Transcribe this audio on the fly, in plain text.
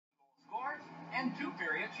and 2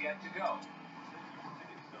 periods yet to go.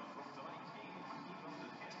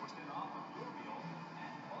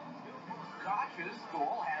 Koch's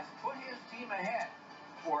goal has put his team ahead,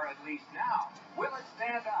 for at least now. Will it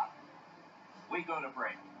stand up? We go to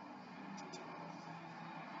break.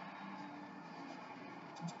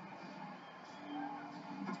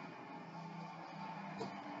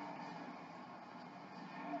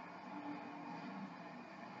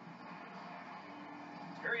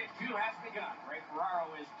 Period 2 has begun. Ray Ferraro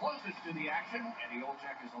is closest to the action. Eddie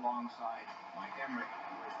Olczyk is alongside Mike Emery,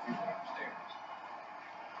 who is usually upstairs.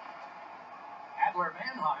 Adler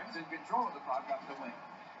Mannheim's in control of the puck up the wing.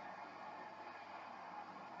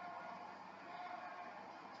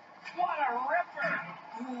 What a ripper!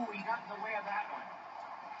 Ooh, he got in the way of that one.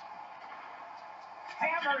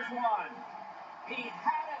 Hammers one. He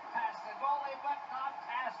had it past the goalie, but not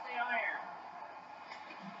past the iron.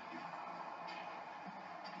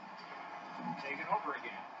 Taken over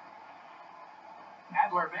again.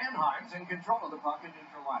 Adler Mannheim's in control of the puck in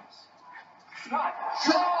neutral ice. Shot!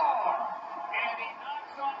 Score! And he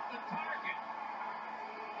knocks off the target.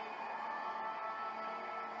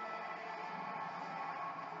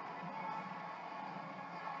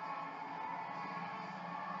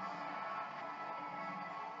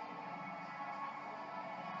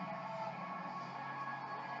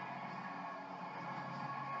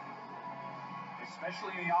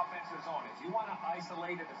 Especially in the offensive zone. If you want to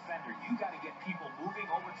isolate a defender, you got to get people moving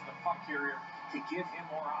over to the puck carrier to give him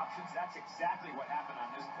more options. That's exactly what happened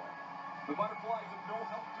on this play. The Butterflies have no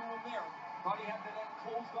help to him there. Thought he had the net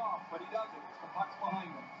closed off, but he doesn't. The puck's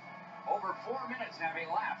behind him. Over 4 minutes have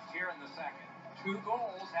elapsed here in the second. 2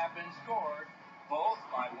 goals have been scored, both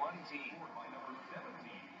by one team.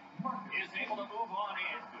 Is able to move on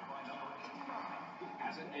in.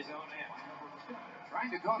 Has it in his own end.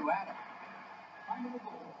 Trying to go to Adam. Time of the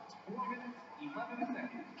goal, 4 minutes, 11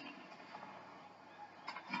 seconds.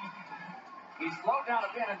 He's slowed down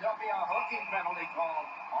a bit, and there'll be a hooking penalty called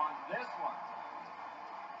on this one.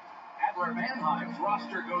 Adler Mannheim's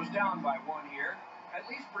roster goes down by 1 here. At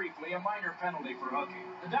least briefly, a minor penalty for hooking.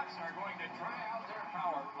 The Ducks are going to try out their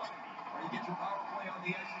power play. When you get your power play on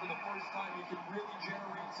the ice for the first time, you can really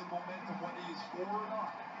generate some momentum, whether you score or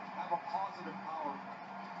not. Have a positive power play.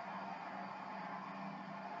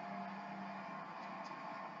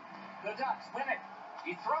 The Ducks win it.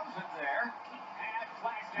 He throws it there, and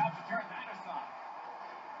flashed out to turn that aside.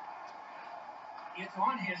 It's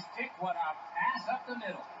on his stick. What a pass up the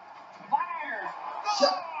middle. Fires!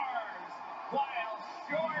 Scores! While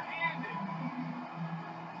short-handed.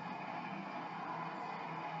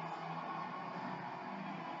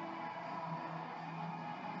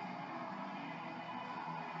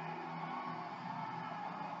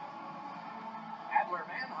 Adler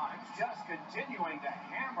Mannheim's just continuing to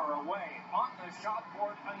hammer away on the shot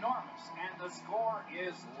board, enormous, and the score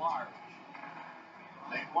is large.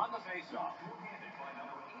 They've won the faceoff.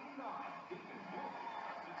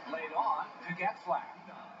 Laid on to get flat.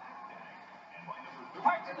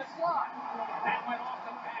 Right to the slot. That went off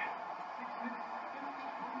the pad.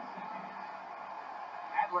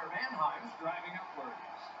 Adler Mannheim's driving upwards.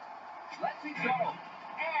 Lets it go.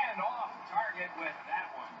 And off target with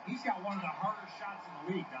that one. He's got one of the harder shots in the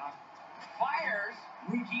league, Doc. Fires.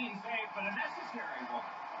 Routine save, but a necessary one.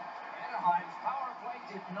 Anaheim's power play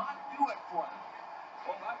did not do it for them.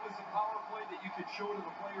 Well, that was a power play that you could show to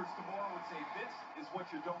the players tomorrow and say, this is what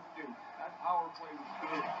you don't do. That power play was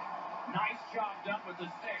good. Nice job done with the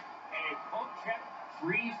stick. A poke check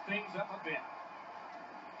frees things up a bit.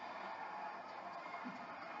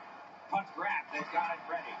 Puck grabbed. They've got it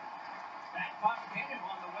ready. That puck hit him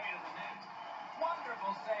on the way to the net.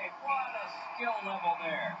 Wonderful save. What a skill level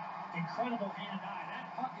there. Incredible hand-eye.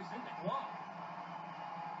 That puck is in the glove.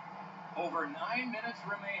 Over 9 minutes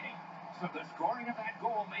remaining. So the scoring of that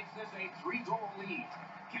goal makes this a 3-goal lead.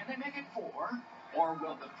 Can they make it 4, or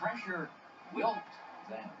will the pressure wilt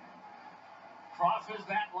them? Crosses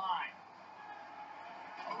that line.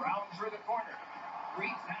 Around through the corner.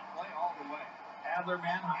 Reads that play all the way. Adler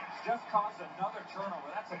Mannheim just caused another turnover.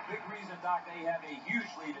 That's a big reason, Doc, they have a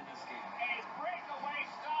huge lead in this game. A breakaway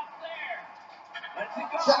stop there. Let's it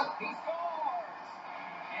go. He scores.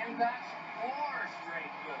 And that's 4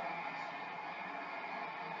 straight goals.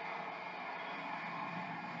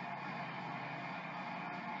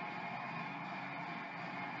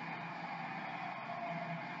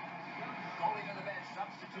 Going to the bench,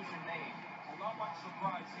 substitution made. Well, not much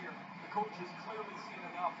surprise here. The coach has clearly seen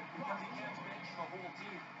enough, and because he can't bench the whole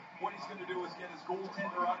team, what he's going to do is get his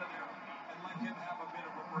goaltender out of there and let him have a bit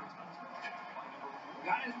of a break.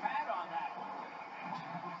 Got his pad on that one.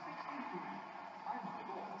 63. Time of the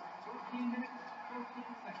goal, 13 minutes,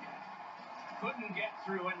 Couldn't get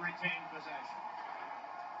through and retain possession.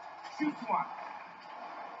 Shoots one.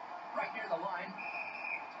 Right near the line.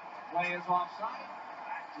 Play is offside.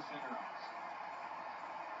 Back to center ice.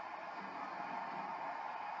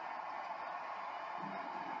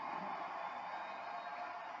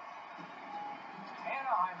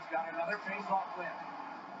 Anaheim's got another face-off win.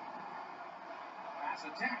 Pass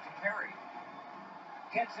attack to Perry.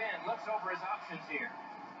 Gets in, looks over his options here.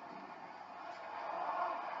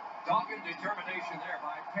 Dogged determination there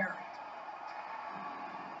by Perry.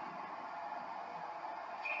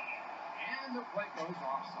 And the play goes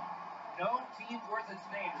offside. No team worth its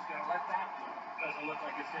name is going to let that go. Doesn't look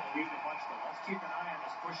like it's going to lead to much, but let's keep an eye on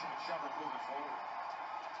this pushing and shoving moving forward.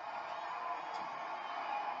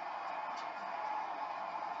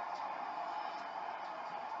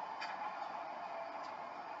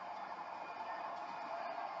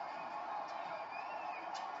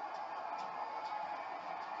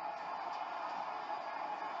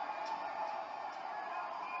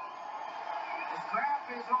 The scrap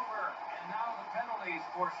is over, and now the penalties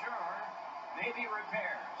for sure. Maybe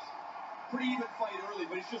repairs. Pretty even fight early,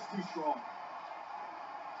 but it's just too strong.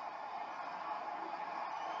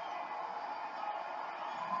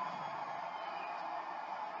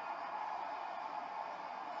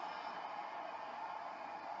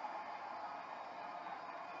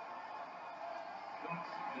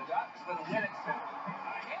 The Ducks with a win at 7.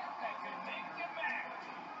 A hit that can make you mad.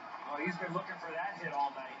 Oh, he's been looking for that hit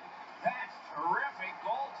all night. That's terrific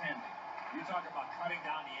goaltending. You talk about cutting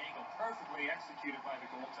down the angle. Perfectly executed by the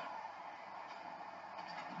goaltender.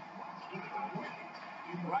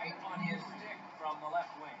 Right on his stick from the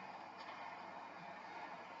left wing.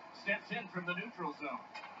 Steps in from the neutral zone.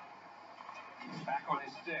 Back on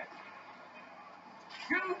his stick.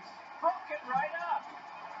 Shoots! Broke it right up.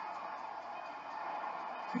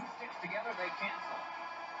 Two sticks together, they cancel.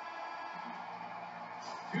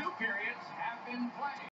 2 periods have been played.